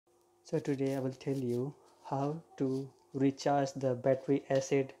So today I will tell you how to recharge the battery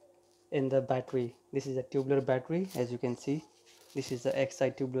acid in the battery. This is a tubular battery, as you can see. This is the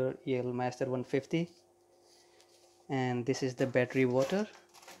Exide tubular EL Master 150, and this is the battery water.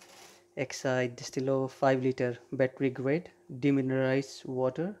 Exide Distillo 5 liter battery grade demineralized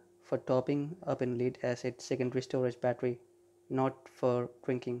water for topping up in lead acid secondary storage battery, not for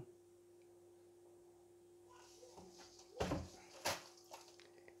drinking.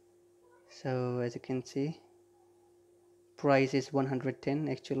 So as you can see, price is 110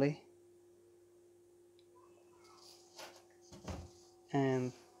 actually,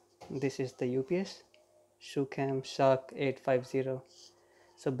 and this is the UPS Shucam Shark 850.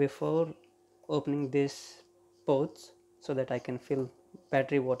 So before opening this ports so that I can fill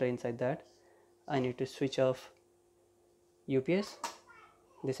battery water inside that, I need to switch off UPS.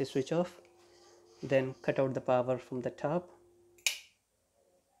 This is switch off, then cut out the power from the top.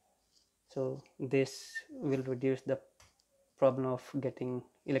 So this will reduce the problem of getting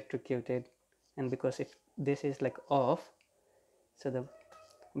electrocuted, and because if this is like off, so the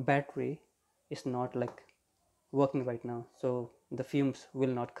battery is not like working right now, so the fumes will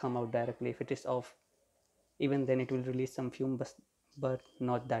not come out directly. If it is off, even then it will release some fume, but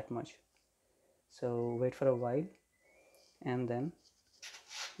not that much. So wait for a while and then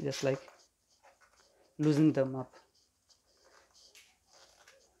just like loosen them up.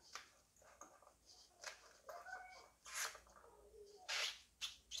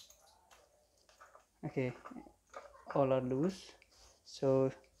 Okay, all are loose,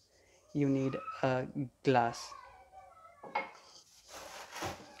 so you need a glass.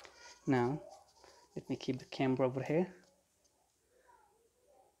 Now let me keep the camera over here.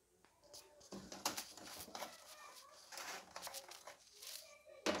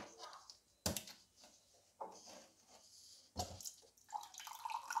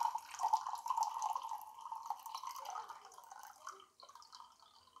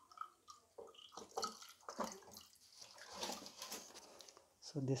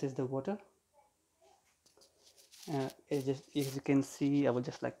 So this is the water. As you can see, I will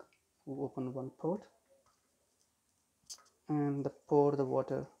just like open one port and pour the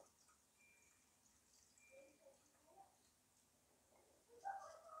water.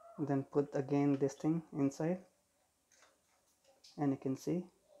 Then put again this thing inside, and you can see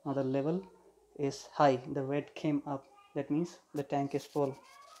now the level is high. The red came up. That means the tank is full.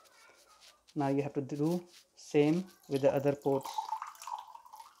 Now you have to do same with the other ports.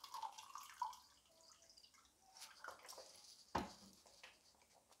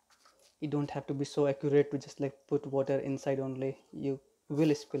 You don't have to be so accurate to just like put water inside only. You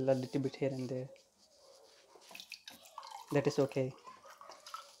will spill a little bit here and there. That is okay.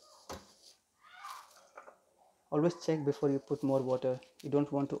 Always check before you put more water. You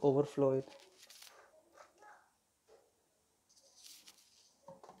don't want to overflow it.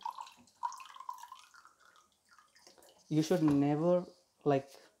 You should never like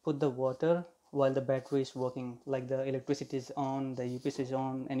put the water while the battery is working, like the electricity is on, the UPS is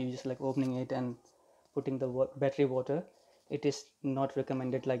on, and you just like opening it and putting the battery water. It is not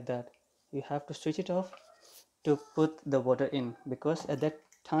recommended like that. You have to switch it off to put the water in, because at that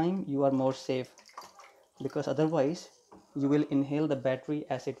time you are more safe, because otherwise you will inhale the battery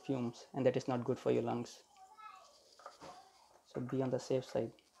acid fumes, and that is not good for your lungs. So be on the safe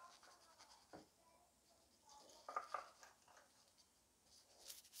side.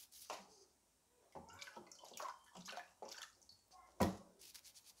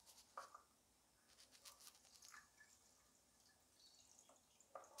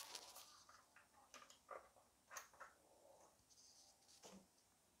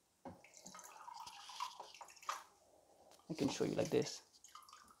 I can show you like this.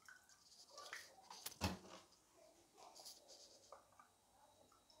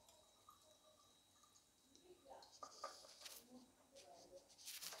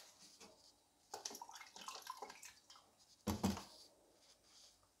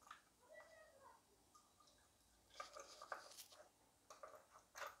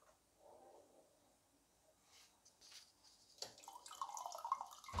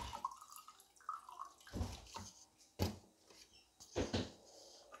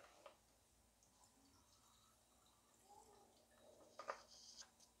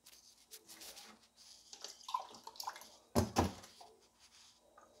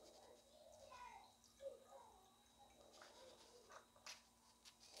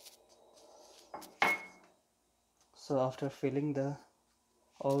 So after filling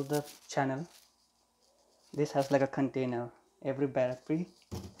all the channel, this has like a container. Every battery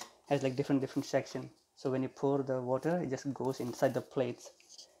has like different section. So when you pour the water, it just goes inside the plates.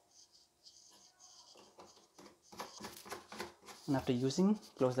 And after using,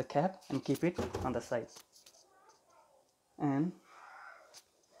 close the cap and keep it on the side. And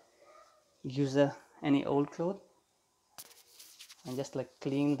use any old cloth and just like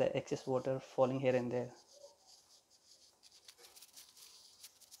clean the excess water falling here and there.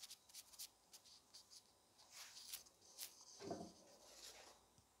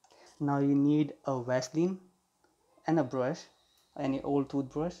 Now you need a Vaseline and a brush, any old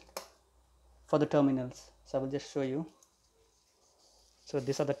toothbrush, for the terminals. So I will just show you. So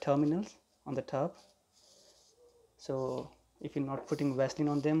these are the terminals on the top. So if you're not putting Vaseline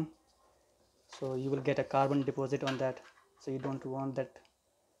on them, so you will get a carbon deposit on that. So you don't want that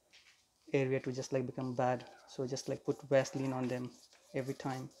area to just like become bad. So just like put Vaseline on them every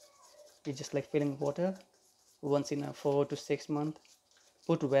time. You just like filling water once in a 4 to 6 months.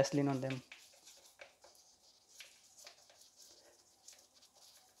 Put Vaseline on them.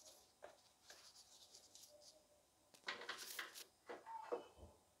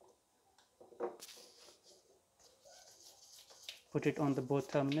 Put it on the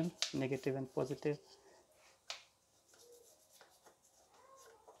both terminal, negative and positive.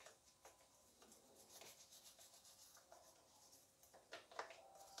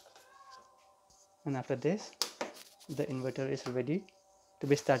 And after this, the inverter is ready to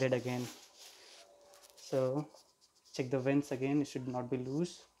be started again. So check the vents again, it should not be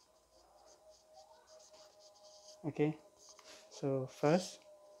loose. Okay, so first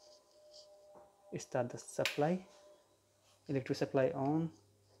start the supply, electric supply on,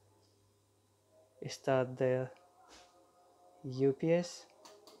 start the UPS,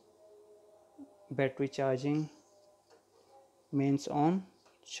 battery charging, mains on,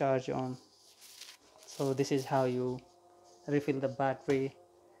 charge on. So this is how you refill the battery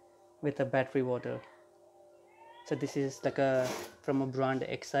with the battery water. So this is like a from a brand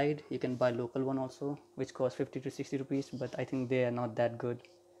Exide. You can buy local one also, which costs 50 to 60 rupees, but I think they are not that good.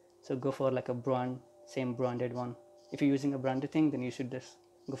 So go for like a brand, same branded one. If you're using a branded thing, then you should just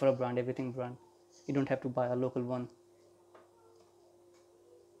go for a brand, everything brand. You don't have to buy a local one.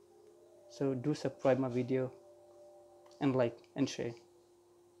 So do subscribe my video and like and share.